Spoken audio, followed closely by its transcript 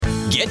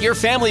Get your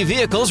family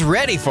vehicles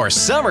ready for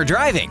summer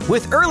driving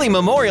with early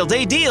Memorial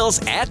Day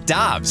deals at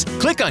Dobbs.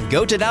 Click on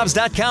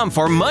GoToDobbs.com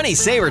for money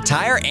saver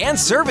tire and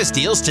service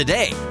deals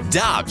today.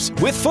 Dobbs,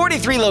 with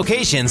 43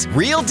 locations,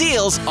 real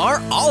deals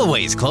are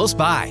always close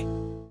by.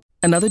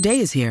 Another day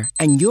is here,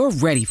 and you're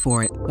ready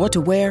for it. What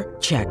to wear?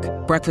 Check.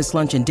 Breakfast,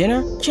 lunch, and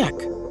dinner? Check.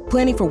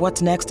 Planning for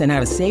what's next and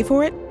how to save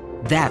for it?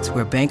 That's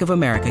where Bank of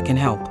America can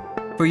help.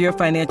 For your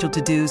financial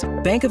to-dos,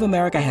 Bank of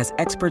America has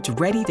experts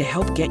ready to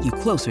help get you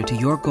closer to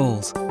your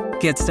goals.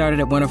 Get started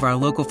at one of our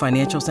local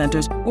financial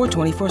centers or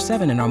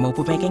 24/7 in our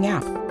mobile banking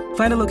app.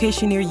 Find a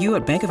location near you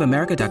at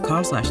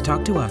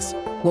bankofamerica.com/talktous.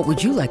 What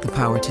would you like the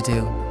power to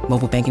do?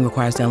 Mobile banking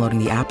requires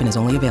downloading the app and is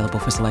only available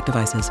for select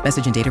devices.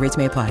 Message and data rates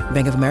may apply.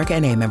 Bank of America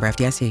N.A., member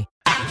FDIC.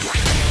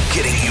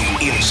 Getting you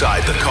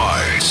inside the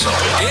cards.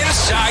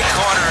 Inside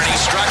corner, and he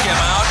struck him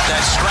out.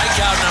 That's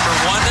strikeout number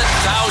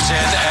 1,000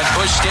 at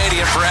Busch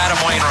Stadium for Adam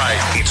Wainwright.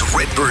 It's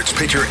Redbirds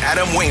pitcher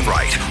Adam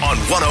Wainwright on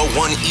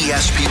 101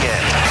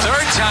 ESPN.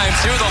 Third time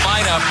through the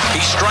lineup, he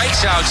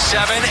strikes out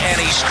 7, and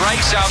he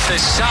strikes out the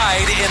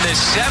side in the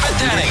 7th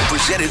inning.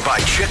 Presented by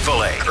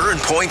Chick-fil-A. Earn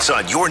points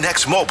on your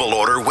next mobile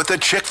order with the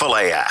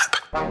Chick-fil-A app.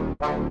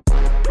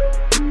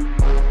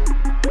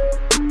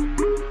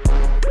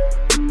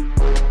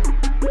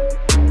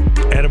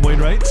 Adam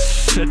Wainwright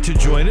set to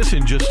join us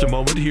in just a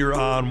moment here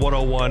on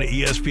 101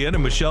 ESPN.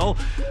 And Michelle,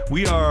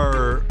 we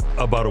are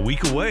about a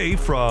week away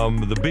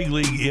from the Big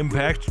League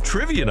Impact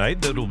Trivia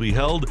Night that will be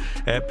held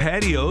at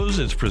Patios.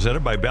 It's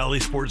presented by Bally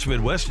Sports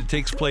Midwest. It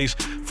takes place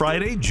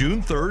Friday,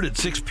 June 3rd at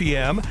 6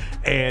 p.m.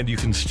 And you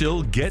can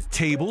still get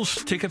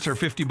tables. Tickets are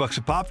 $50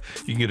 a pop.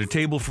 You can get a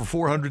table for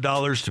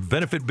 $400 to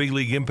benefit Big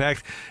League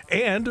Impact.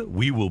 And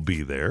we will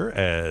be there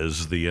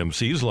as the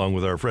MCs, along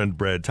with our friend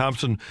Brad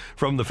Thompson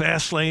from the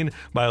Fast Lane.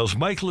 Miles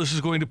Michaelis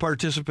is going to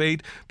participate.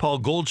 Paul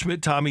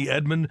Goldschmidt, Tommy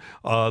Edman,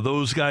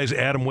 those guys.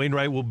 Adam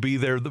Wainwright will be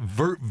there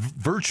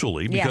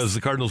virtually because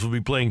the Cardinals will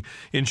be playing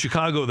in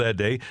Chicago that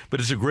day. But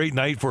it's a great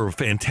night for a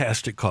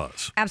fantastic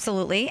cause.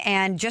 Absolutely.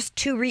 And just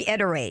to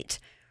reiterate,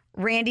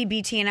 Randy,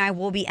 BT, and I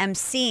will be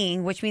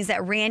emceeing, which means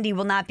that Randy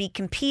will not be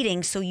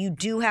competing, so you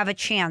do have a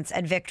chance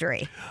at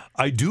victory.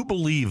 I do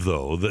believe,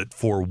 though, that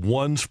for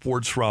one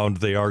sports round,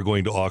 they are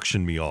going to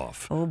auction me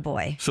off. Oh,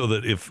 boy. So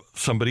that if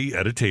somebody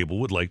at a table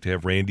would like to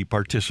have Randy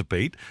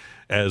participate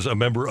as a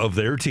member of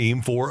their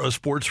team for a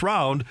sports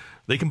round,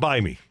 they can buy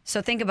me.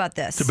 So think about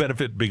this. To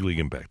benefit Big League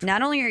Impact.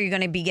 Not only are you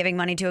going to be giving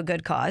money to a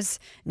good cause,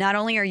 not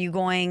only are you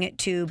going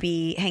to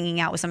be hanging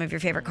out with some of your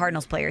favorite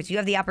Cardinals players, you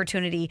have the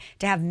opportunity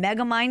to have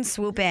Megamind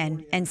swoop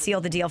in and seal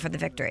the deal for the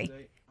victory.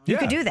 You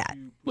could do that.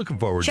 Looking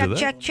forward to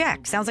that.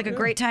 Check. Sounds like a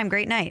great time,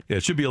 great night. Yeah,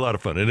 it should be a lot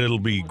of fun, and it'll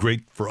be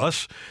great for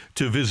us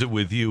to visit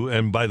with you.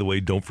 And by the way,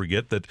 don't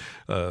forget that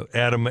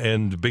Adam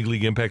and Big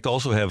League Impact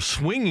also have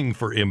Swinging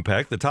for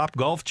Impact, the Top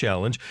Golf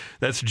Challenge.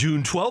 That's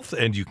June 12th,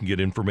 and you can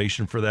get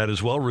information for that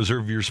as well.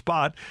 Reserve your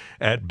spot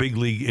at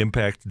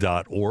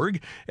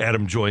bigleagueimpact.org.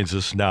 Adam joins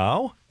us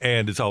now,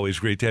 and it's always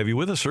great to have you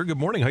with us, sir. Good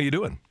morning. How you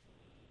doing?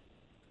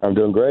 I'm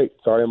doing great.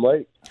 Sorry I'm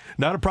late.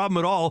 Not a problem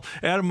at all.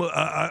 Adam,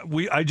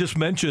 I just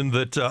mentioned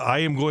that I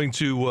am going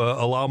to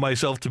allow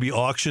myself to be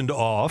auctioned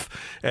off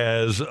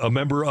as a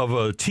member of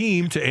a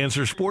team to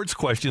answer sports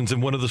questions in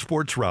one of the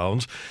sports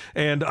rounds.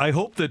 And I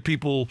hope that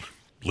people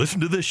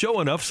listen to this show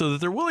enough so that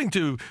they're willing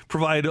to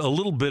provide a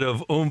little bit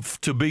of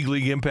oomph to Big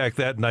League Impact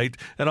that night,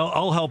 and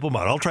I'll help them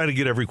out. I'll try to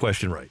get every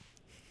question right.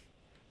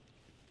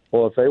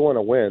 Well, if they want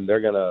to win,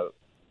 they're gonna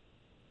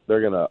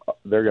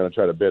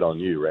try to bid on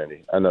you,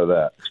 Randy. I know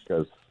that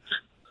because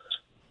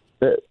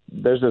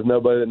there's just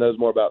nobody that knows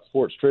more about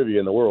sports trivia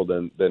in the world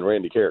than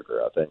Randy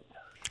Carricker, I think.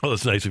 Well,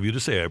 that's nice of you to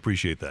say. I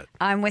appreciate that.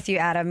 I'm with you,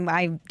 Adam.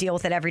 I deal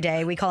with it every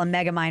day. We call him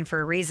Megamind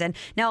for a reason.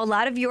 Now, a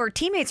lot of your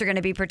teammates are going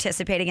to be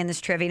participating in this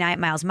trivia night.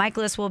 Miles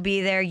Michaelis will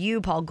be there. You,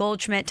 Paul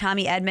Goldschmidt,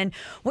 Tommy Edman.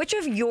 Which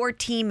of your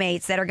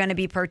teammates that are going to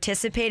be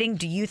participating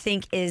do you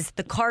think is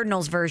the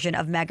Cardinals version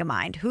of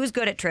Megamind? Who's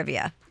good at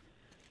trivia?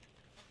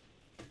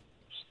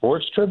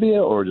 Sports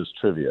trivia or just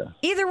trivia?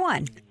 Either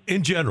one.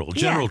 In general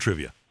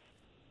trivia.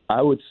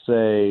 I would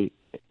say,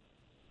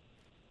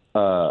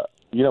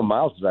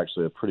 Miles is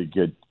actually a pretty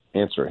good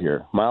answer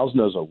here. Miles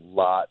knows a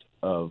lot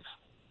about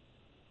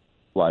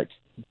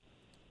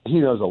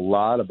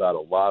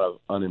a lot of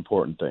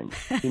unimportant things.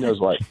 He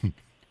knows,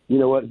 you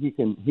know what, he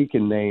can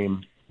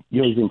name,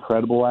 he's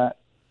incredible at,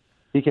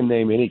 he can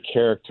name any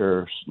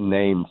character's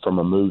name from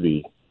a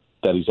movie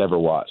that he's ever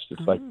watched.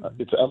 It's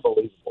it's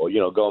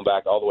unbelievable, going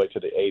back all the way to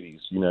the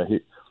 80s.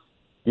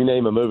 You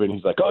name a movie and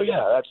he's like, oh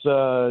yeah, that's,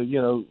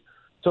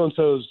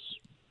 so-and-so's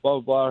blah,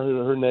 blah,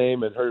 blah, her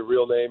name, and her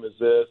real name is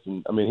this.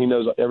 And, he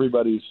knows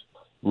everybody's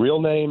real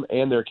name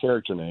and their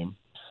character name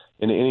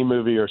in any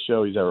movie or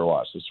show he's ever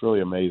watched. It's really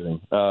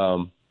amazing.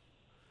 Tommy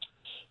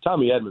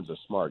Edman's a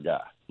smart guy.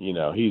 He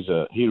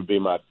would be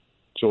my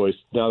choice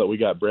now that we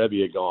got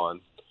Brebbia gone.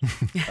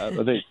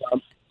 I think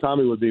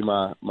Tommy would be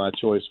my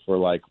choice for,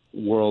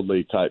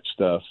 worldly type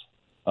stuff.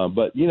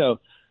 But,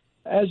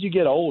 as you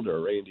get older,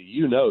 Randy,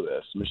 you know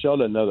this. Michelle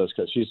doesn't know this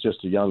because she's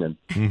just a youngin'.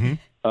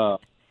 Mm-hmm.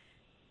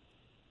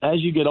 As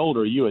you get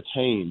older, you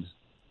attain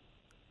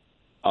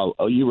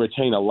you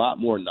retain a lot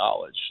more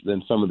knowledge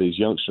than some of these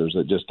youngsters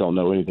that just don't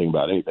know anything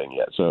about anything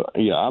yet. So,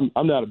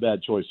 I'm not a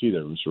bad choice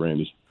either, Mr.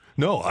 Randy.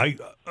 No,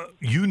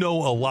 you know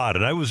a lot,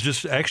 and I was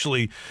just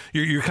actually,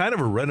 you're kind of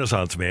a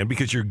renaissance man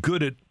because you're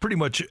good at pretty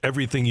much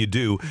everything you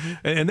do,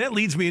 and that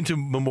leads me into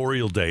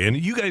Memorial Day, and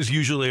you guys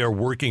usually are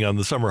working on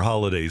the summer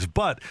holidays,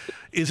 but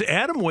is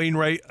Adam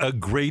Wainwright a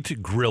great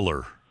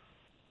griller?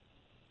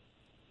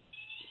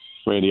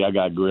 Randy, I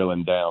got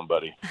grilling down,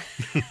 buddy.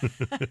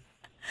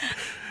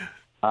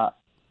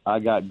 I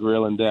got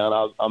grilling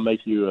down. I'll make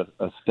you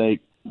a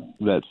steak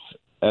that's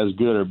as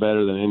good or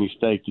better than any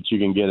steak that you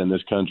can get in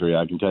this country.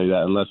 I can tell you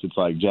that, unless it's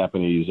like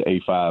Japanese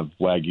A5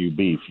 Wagyu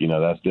beef,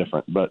 that's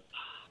different. But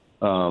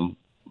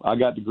I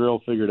got the grill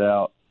figured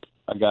out.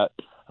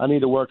 I need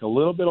to work a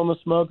little bit on the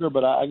smoker,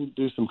 but I can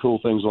do some cool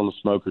things on the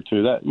smoker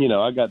too.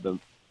 That,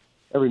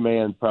 every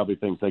man probably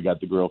thinks they got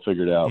the grill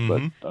figured out,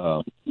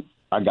 but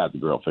I got the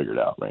grill figured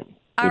out, Randy.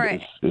 All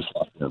right. It's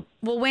awesome.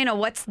 Well, Wayno,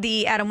 what's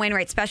the Adam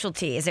Wainwright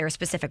specialty? Is there a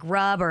specific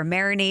rub or a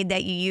marinade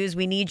that you use?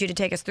 We need you to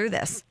take us through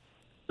this.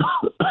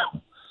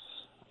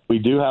 We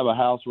do have a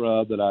house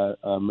rub that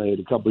I made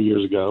a couple of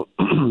years ago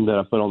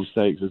that I put on the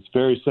steaks. It's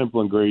very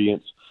simple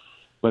ingredients,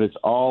 but it's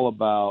all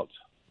about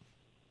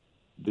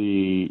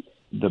the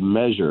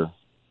measure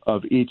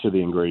of each of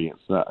the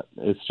ingredients.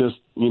 It's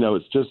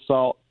just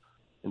salt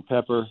and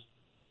pepper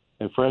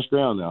and fresh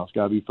ground now. It's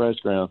got to be fresh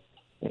ground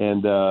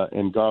and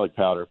garlic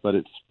powder, but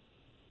it's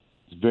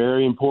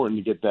very important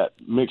to get that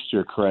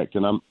mixture correct.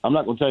 And I'm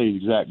not going to tell you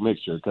the exact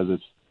mixture because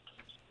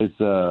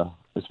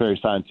it's very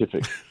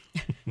scientific,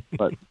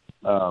 but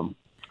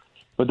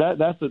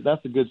that's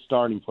a good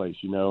starting place,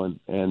 and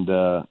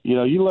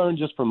you learn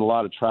just from a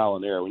lot of trial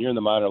and error when you're in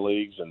the minor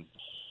leagues and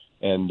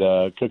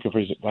cooking for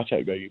yourself. Watch how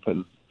you go.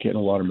 You're getting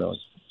a watermelon.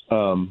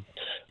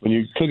 When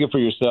you're cooking for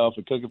yourself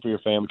and cooking for your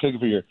family, cooking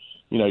for your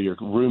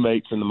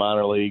roommates in the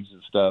minor leagues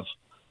and stuff,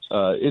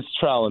 it's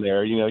trial and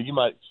error.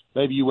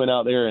 Maybe you went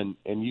out there and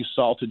you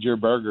salted your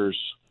burgers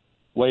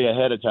way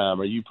ahead of time,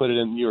 or you put it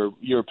in, you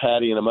were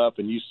pattying them up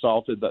and you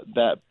salted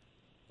that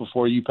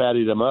before you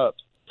patted them up.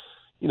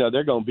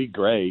 They're going to be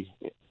gray.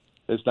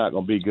 It's not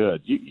going to be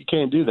good. You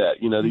can't do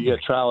that. You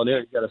got trial and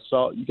error.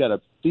 You got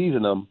to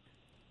season them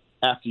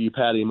after you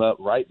patty them up,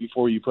 right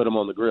before you put them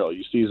on the grill.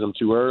 You season them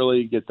too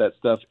early, get that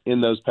stuff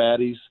in those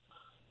patties,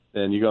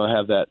 then you're going to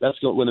have that. That's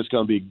when it's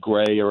going to be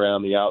gray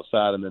around the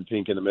outside and then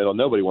pink in the middle.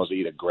 Nobody wants to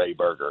eat a gray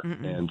burger.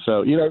 Mm-mm. And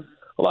so,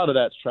 a lot of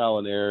that's trial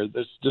and error.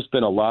 There's just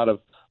been a lot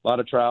of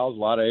trials, a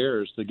lot of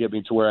errors to get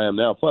me to where I am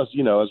now. Plus,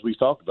 as we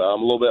talked about,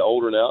 I'm a little bit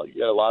older now. You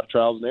got a lot of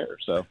trials and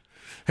errors. So,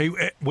 hey,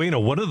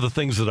 Wayno, one of the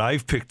things that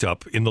I've picked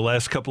up in the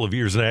last couple of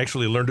years, and I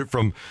actually learned it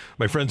from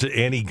my friends at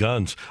Annie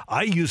Guns,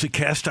 I use a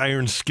cast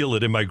iron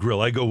skillet in my grill.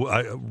 I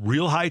go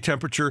real high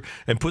temperature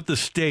and put the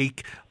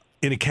steak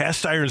in a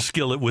cast iron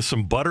skillet with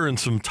some butter and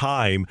some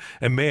thyme,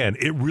 and man,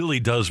 it really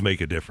does make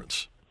a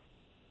difference.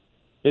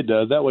 It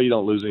does. That way you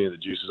don't lose any of the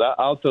juices.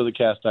 I'll throw the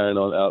cast iron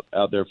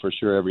out there for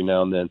sure every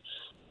now and then.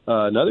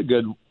 Another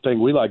good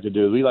thing we like to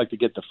do is we like to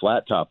get the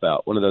flat top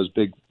out, one of those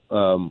big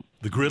the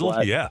griddle,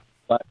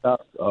 flat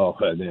top. Oh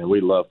man,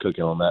 we love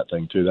cooking on that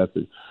thing too.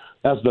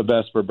 That's the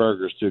best for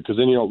burgers too, because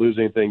then you don't lose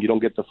anything. You don't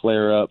get the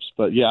flare ups.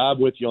 But yeah,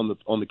 I'm with you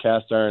on the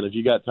cast iron. If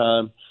you got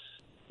time,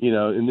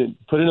 and then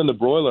put it in the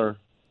broiler.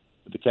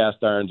 The cast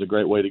iron's a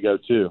great way to go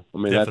too. I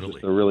mean, Definitely.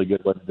 That's just a really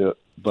good way to do it.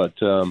 But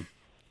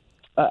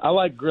I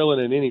like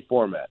grilling in any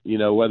format.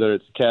 Whether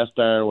it's cast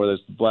iron, whether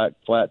it's the black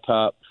flat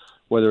top,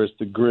 whether it's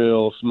the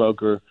grill,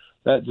 smoker.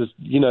 That just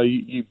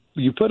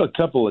you put a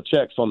couple of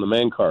checks on the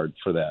man card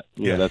for that.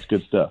 That's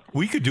good stuff.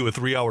 We could do a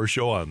 3-hour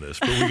show on this,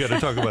 but we got to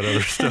talk about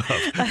other stuff.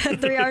 A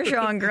 3-hour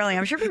show on grilling.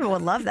 I'm sure people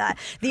would love that.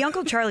 The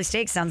Uncle Charlie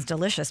steak sounds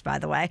delicious, by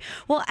the way.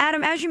 Well,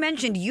 Adam, as you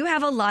mentioned, you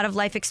have a lot of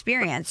life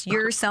experience.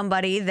 You're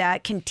somebody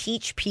that can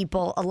teach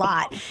people a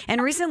lot.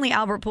 And recently,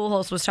 Albert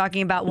Pujols was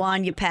talking about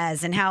Juan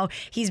Yepez and how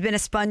he's been a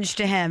sponge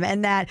to him,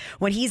 and that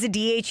when he's a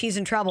DH, he's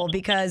in trouble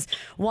because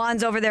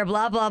Juan's over there,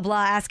 blah, blah,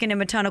 blah, asking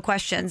him a ton of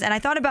questions. And I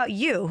thought about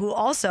you, who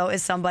also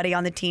is somebody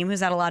on the team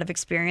who's had a lot of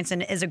experience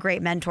and is a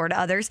great mentor to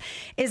others.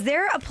 Is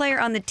there a player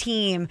on the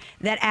team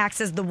that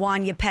acts as the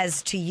Juan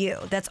Yepez to you,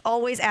 that's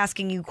always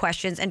asking you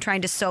questions and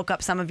trying to soak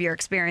up some of your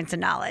experience and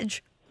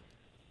knowledge?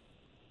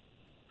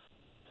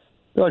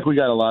 I feel like we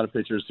got a lot of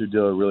pitchers who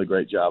do a really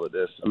great job of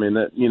this. I mean,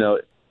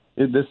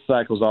 this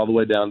cycles all the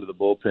way down to the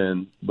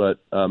bullpen. But,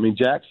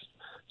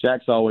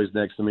 Jack's always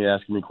next to me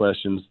asking me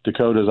questions.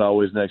 Dakota's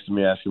always next to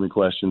me asking me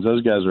questions.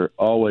 Those guys are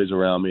always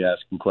around me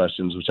asking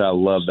questions, which I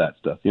love that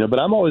stuff. But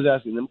I'm always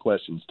asking them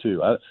questions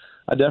too. I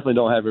definitely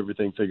don't have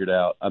everything figured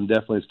out. I'm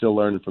definitely still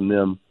learning from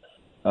them.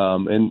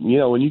 And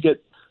when you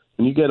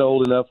get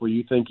old enough where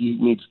you think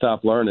you need to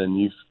stop learning,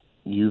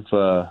 you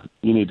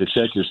need to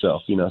check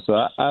yourself. So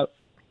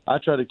I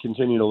try to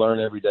continue to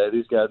learn every day.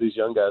 These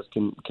young guys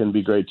can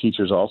be great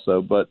teachers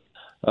also. But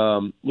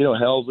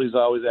Helsley's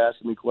always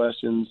asking me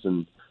questions,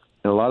 and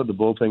a lot of the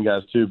bullpen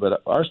guys too.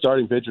 But our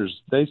starting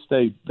pitchers, they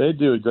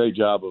do a great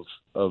job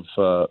of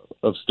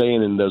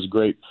staying in those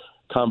great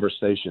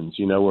conversations,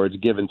 where it's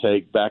give and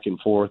take, back and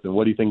forth, and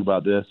what do you think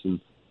about this? And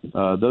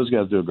those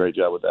guys do a great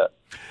job with that.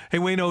 Hey,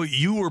 Wayno,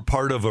 you were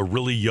part of a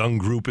really young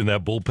group in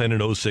that bullpen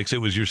in 06. It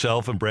was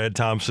yourself and Brad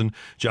Thompson,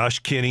 Josh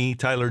Kinney,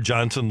 Tyler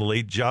Johnson, the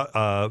late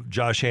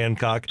Josh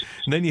Hancock.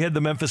 And then you had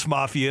the Memphis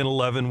Mafia in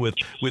 11 with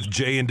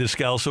Jay and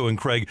Descalso and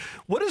Craig.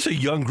 What does a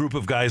young group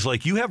of guys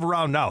like you have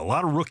around now? A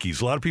lot of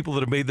rookies, a lot of people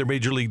that have made their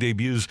major league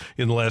debuts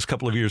in the last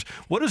couple of years.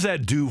 What does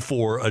that do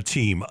for a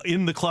team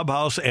in the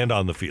clubhouse and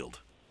on the field?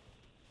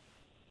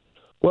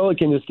 Well, it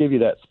can just give you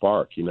that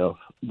spark. You know,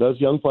 those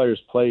young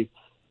players play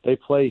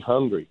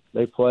hungry.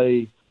 They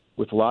play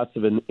with lots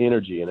of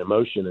energy and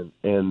emotion,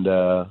 and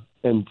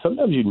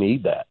sometimes you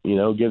need that. You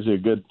know, it gives you a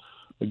good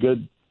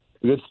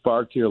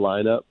spark to your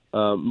lineup.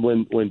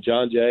 When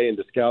John Jay and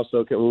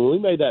Descalso when we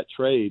made that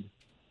trade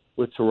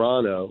with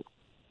Toronto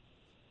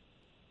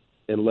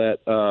and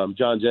let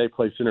John Jay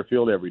play center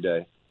field every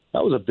day,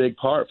 that was a big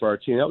part for our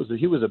team.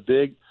 He was a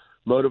big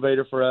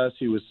motivator for us.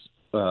 He was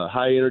a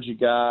high energy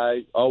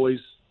guy, always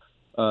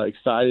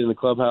excited in the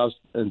clubhouse.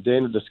 And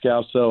Daniel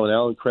Descalso and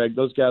Alan Craig,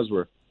 those guys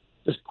were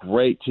just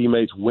great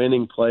teammates,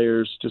 winning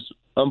players, just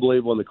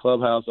unbelievable in the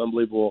clubhouse,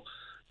 unbelievable,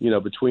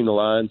 between the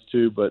lines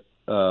too. But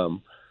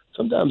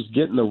sometimes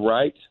getting the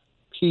right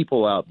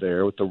people out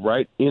there with the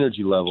right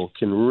energy level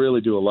can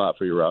really do a lot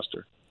for your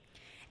roster.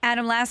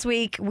 Adam, last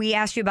week we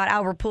asked you about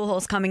Albert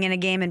Pujols coming in a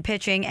game and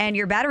pitching, and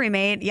your battery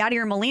mate,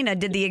 Yadier Molina,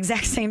 did the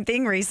exact same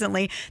thing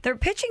recently. Their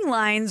pitching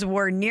lines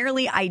were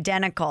nearly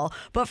identical,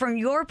 but from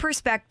your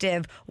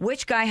perspective,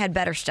 which guy had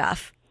better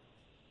stuff?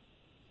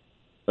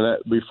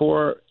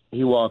 Before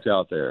he walked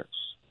out there,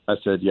 I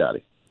said,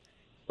 Yadi,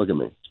 look at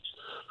me.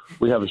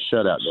 We have a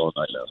shutout going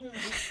right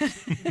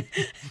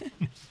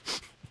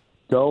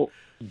now.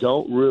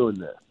 Don't ruin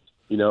this.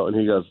 And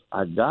he goes,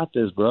 I got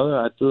this, brother.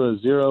 I threw a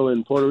 0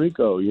 in Puerto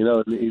Rico,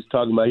 and he's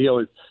talking about, he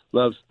always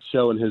loves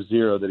showing his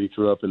 0 that he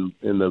threw up in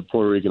the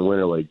Puerto Rican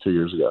Winter League 2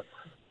 years ago.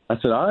 I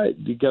said, all right.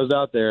 He goes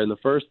out there, and the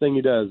first thing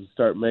he does is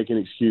start making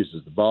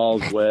excuses. The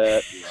ball's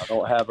wet. I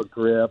don't have a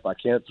grip. I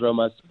can't throw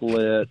my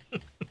split.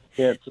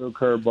 Can't throw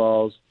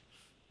curveballs.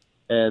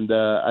 And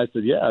I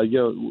said, yeah,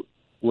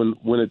 when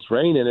it's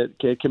raining,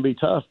 it can be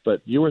tough,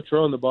 but you were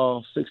throwing the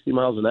ball 60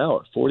 miles an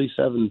hour,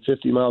 47,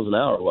 50 miles an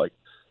hour. Like,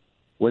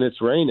 when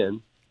it's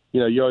raining,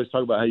 you always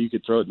talk about how you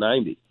could throw it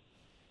 90.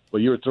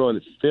 Well, you were throwing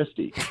it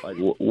 50. Like,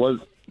 was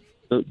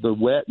the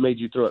wet made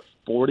you throw it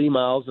 40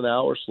 miles an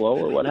hour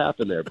slower? What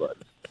happened there, bud?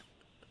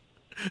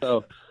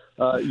 So,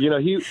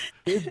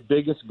 his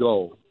biggest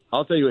goal,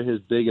 I'll tell you what his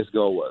biggest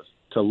goal was,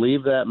 to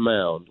leave that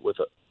mound with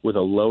a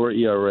lower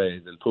ERA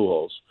than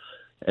Pujols,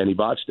 and he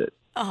botched it.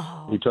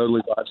 Oh. He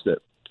totally botched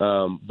it.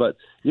 But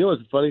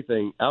what's the funny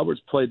thing? Albert's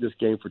played this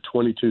game for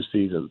 22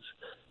 seasons,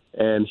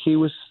 and he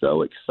was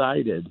so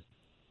excited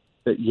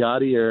that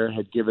Yadier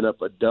had given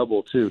up a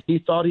double, too. He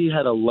thought he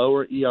had a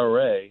lower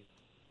ERA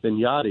than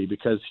Yadi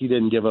because he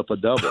didn't give up a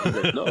double. He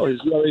goes, no,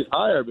 his ERA is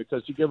higher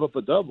because he gave up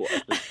a double.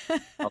 I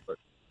said, Albert,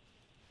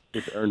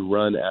 it's earned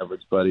run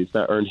average, buddy. It's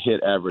not earned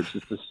hit average.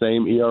 It's the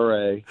same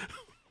ERA.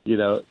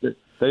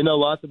 They know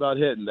lots about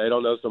hitting. They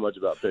don't know so much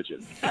about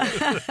pitching.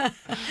 Yeah,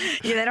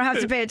 they don't have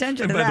to pay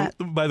attention to that.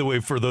 By the way,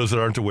 for those that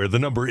aren't aware, the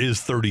number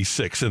is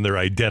 36, and they're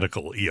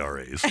identical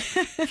ERAs.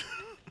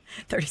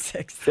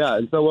 36. Yeah,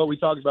 and so what we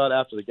talked about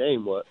after the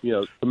game,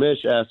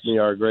 Kamish asked me,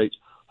 our great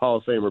Hall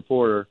of Fame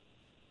reporter,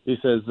 he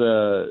says,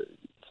 so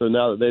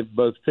now that they've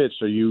both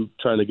pitched, are you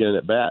trying to get an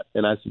at-bat?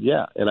 And I said,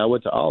 yeah. And I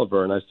went to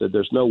Oliver, and I said,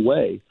 there's no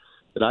way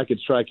that I could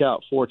strike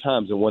out 4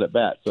 times in one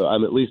at-bat, so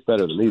I'm at least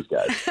better than these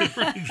guys.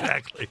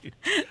 Exactly.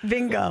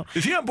 Bingo.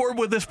 Is he on board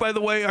with this, by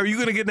the way? Are you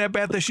going to get an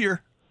at-bat this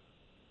year?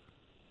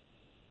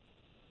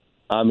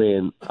 I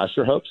mean, I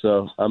sure hope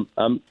so. I'm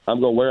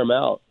going to wear him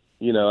out.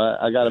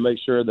 I got to make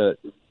sure that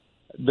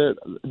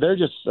they're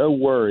just so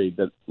worried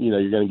that,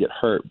 you're going to get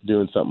hurt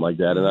doing something like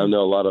that. And I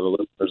know a lot of the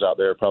listeners out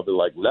there are probably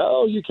like,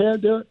 no, you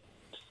can't do it.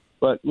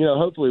 But,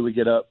 hopefully we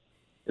get up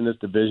in this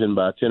division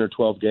by 10 or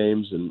 12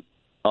 games and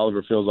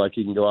Oliver feels like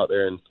he can go out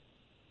there and,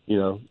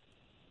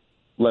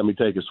 let me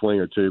take a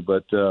swing or two.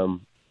 But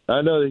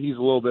I know that he's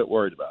a little bit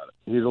worried about it.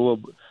 He's a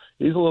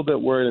little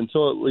bit worried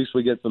until at least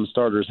we get some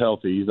starters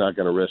healthy. He's not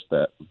going to risk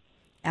that.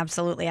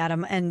 Absolutely,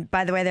 Adam. And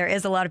by the way, there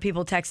is a lot of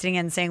people texting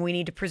in saying we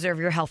need to preserve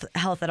your health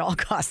at all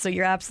costs. So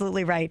you're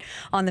absolutely right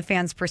on the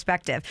fans'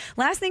 perspective.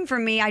 Last thing for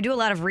me, I do a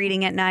lot of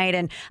reading at night,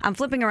 and I'm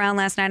flipping around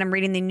last night. I'm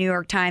reading the New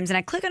York Times, and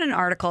I click on an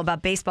article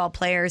about baseball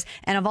players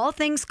and, of all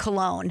things,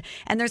 cologne.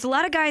 And there's a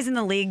lot of guys in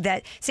the league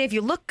that say if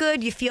you look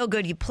good, you feel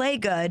good, you play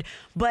good.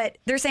 But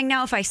they're saying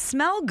now if I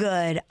smell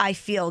good, I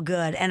feel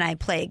good and I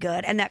play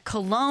good. And that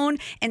cologne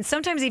and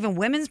sometimes even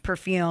women's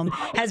perfume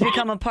has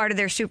become a part of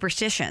their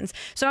superstitions.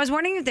 So I was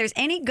wondering if there's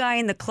any guy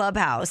in the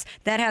clubhouse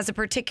that has a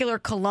particular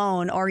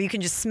cologne or you can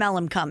just smell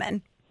him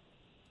coming.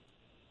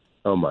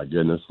 Oh, my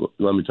goodness.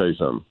 Let me tell you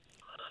something.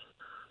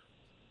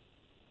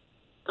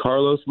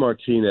 Carlos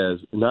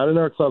Martinez, not in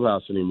our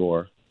clubhouse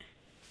anymore,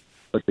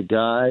 but the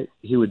guy,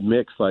 he would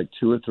mix like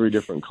 2 or 3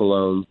 different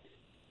colognes,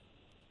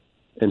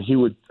 and he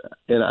would,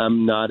 and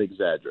I'm not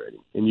exaggerating,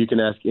 and you can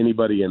ask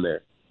anybody in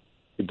there,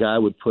 the guy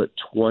would put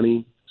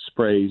 20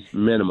 sprays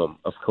minimum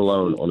of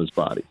cologne on his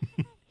body.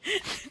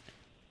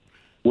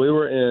 We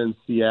were in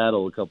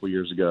Seattle a couple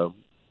years ago,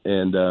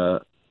 and I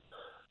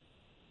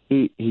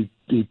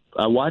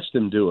watched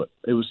him do it.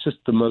 It was just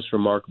the most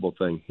remarkable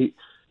thing. He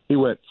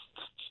went,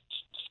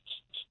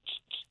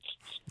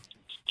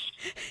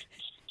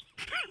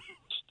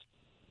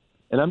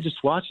 and I'm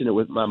just watching it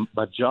with my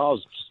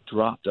jaws just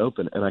dropped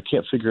open, and I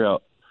can't figure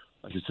out,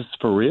 like, is this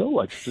for real?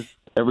 Like, is this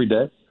every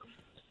day?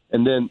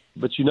 And then,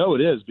 but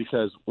it is,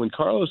 because when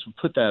Carlos would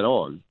put that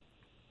on,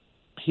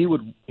 he'd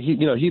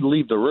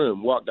leave the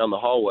room, walk down the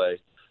hallway,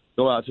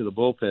 go out to the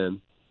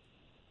bullpen.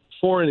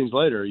 4 innings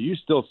later, you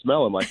still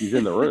smell him like he's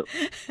in the room.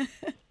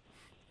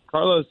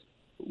 Carlos,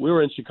 we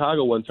were in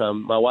Chicago one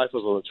time. My wife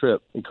was on a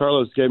trip, and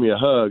Carlos gave me a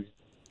hug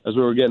as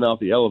we were getting off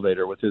the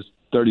elevator with his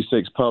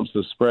 36 pumps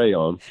of spray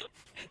on.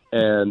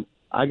 And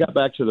I got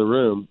back to the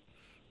room,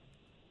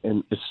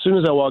 and as soon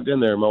as I walked in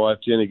there, my wife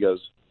Jenny goes,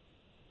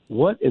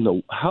 "What in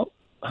the how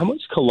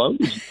much cologne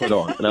did you put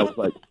on?" And I was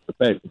like,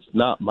 "Babe, it's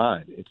not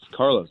mine. It's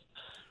Carlos."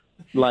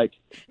 Like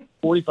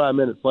 45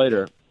 minutes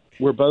later,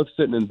 we're both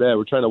sitting in bed.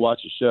 We're trying to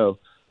watch a show.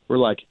 We're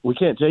like, we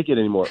can't take it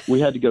anymore. We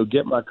had to go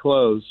get my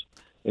clothes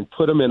and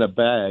put them in a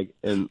bag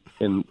and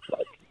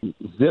like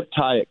zip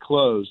tie it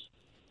closed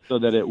so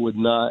that it would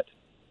not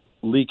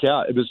leak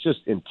out. It was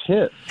just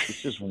intense.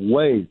 It's just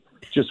way,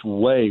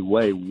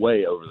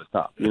 way over the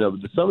top.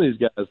 But some of these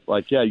guys,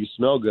 like, yeah, you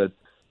smell good.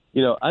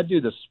 I do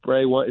the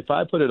spray one. If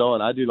I put it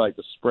on, I do like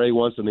the spray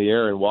once in the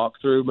air and walk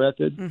through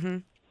method. Mm-hmm.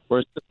 Where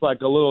it's just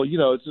like a little,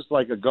 it's just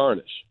like a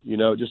garnish,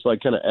 just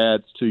like kind of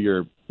adds to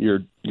your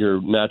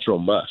natural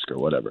musk or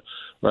whatever,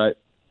 right?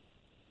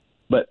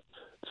 But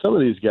some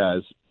of these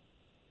guys,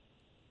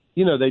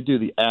 they do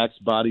the Axe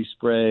body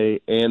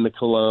spray and the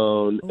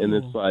cologne, and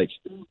it's like,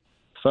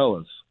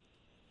 fellas,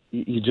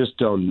 you just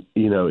don't,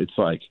 it's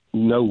like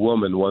no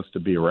woman wants to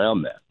be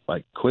around that.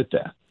 Like, quit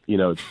that.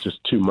 It's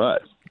just too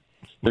much.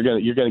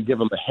 You're gonna give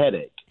them a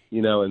headache,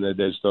 and they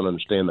just don't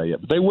understand that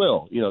yet. But they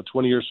will.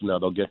 20 years from now,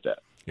 they'll get that.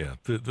 Yeah,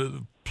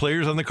 the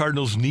players on the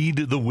Cardinals need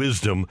the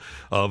wisdom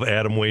of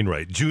Adam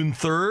Wainwright. June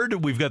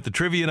 3rd, we've got the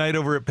trivia night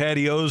over at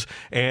Patios,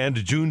 and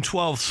June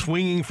 12th,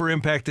 Swinging for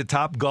Impact at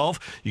Top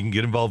Golf. You can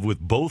get involved with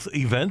both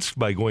events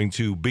by going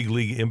to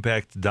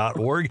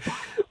bigleagueimpact.org.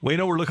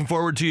 Waino, we're looking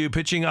forward to you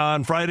pitching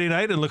on Friday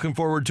night and looking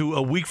forward to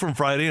a week from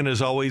Friday. And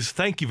as always,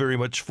 thank you very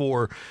much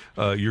for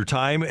your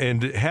time,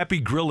 and happy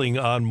grilling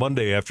on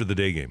Monday after the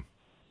day game.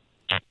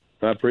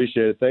 I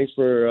appreciate it. Thanks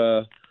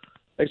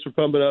for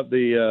pumping up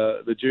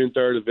the June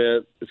 3rd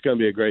event. It's going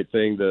to be a great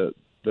thing. The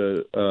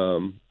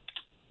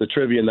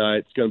trivia night,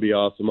 it's going to be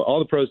awesome. All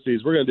the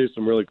proceeds, we're going to do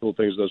some really cool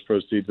things with those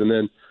proceeds. And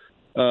then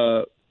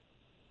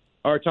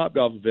our Top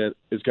Golf event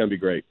is going to be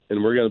great.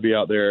 And we're going to be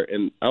out there,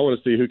 and I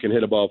want to see who can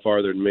hit a ball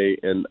farther than me.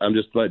 And I'm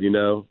just letting you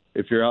know,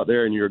 if you're out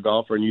there and you're a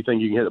golfer and you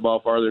think you can hit a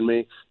ball farther than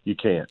me, you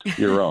can't.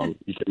 You're wrong.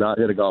 You cannot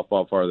hit a golf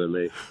ball farther than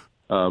me.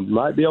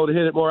 Might be able to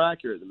hit it more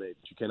accurate than me,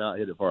 but you cannot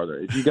hit it farther.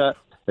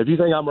 If you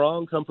think I'm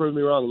wrong, come prove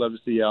me wrong. I'd love to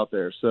see you out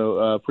there. So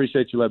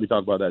appreciate you letting me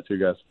talk about that too,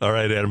 guys. All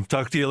right, Adam.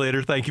 Talk to you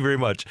later. Thank you very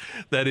much.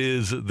 That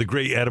is the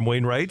great Adam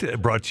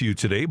Wainwright, brought to you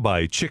today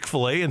by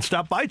Chick-fil-A. And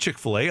stop by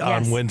Chick-fil-A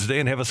on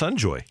Wednesday and have a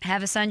Sunjoy.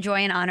 Have a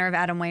Sunjoy in honor of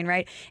Adam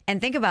Wainwright. And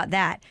think about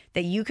that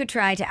you could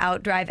try to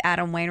outdrive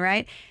Adam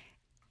Wainwright.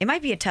 It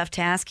might be a tough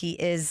task. He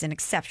is an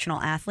exceptional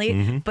athlete.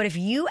 Mm-hmm. But if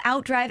you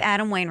outdrive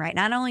Adam Wainwright,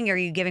 not only are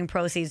you giving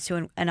proceeds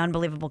to an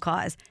unbelievable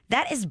cause,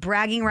 that is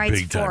bragging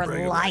rights for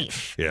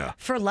life. Yeah.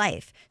 For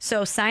life.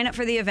 So sign up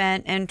for the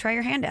event and try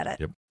your hand at it.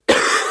 Yep.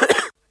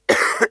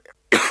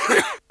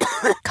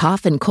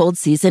 Cough and cold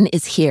season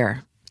is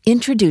here.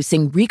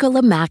 Introducing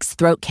Ricola Max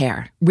Throat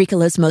Care,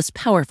 Ricola's most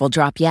powerful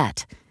drop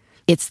yet.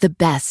 It's the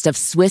best of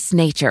Swiss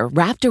nature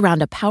wrapped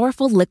around a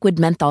powerful liquid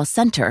menthol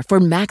center for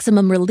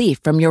maximum relief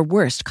from your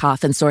worst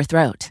cough and sore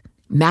throat.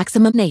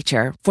 Maximum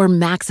nature for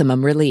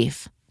maximum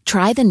relief.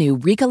 Try the new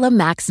Ricola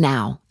Max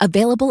now,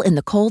 available in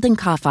the cold and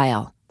cough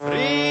aisle.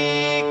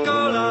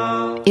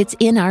 Ricola. It's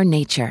in our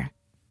nature.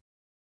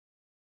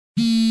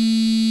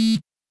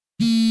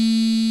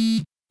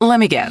 Let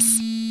me guess.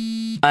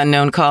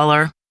 Unknown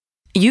caller?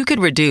 You could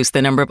reduce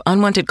the number of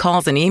unwanted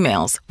calls and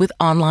emails with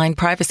online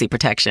privacy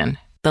protection.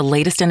 The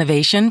latest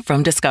innovation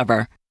from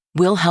Discover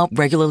will help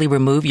regularly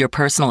remove your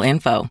personal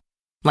info,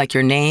 like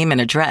your name and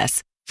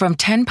address, from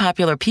 10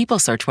 popular people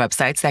search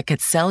websites that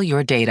could sell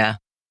your data.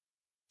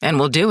 And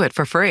we'll do it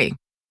for free.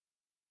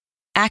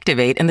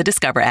 Activate in the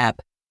Discover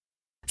app.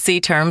 See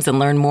terms and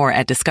learn more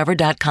at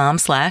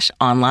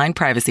discover.com/online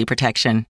privacy protection.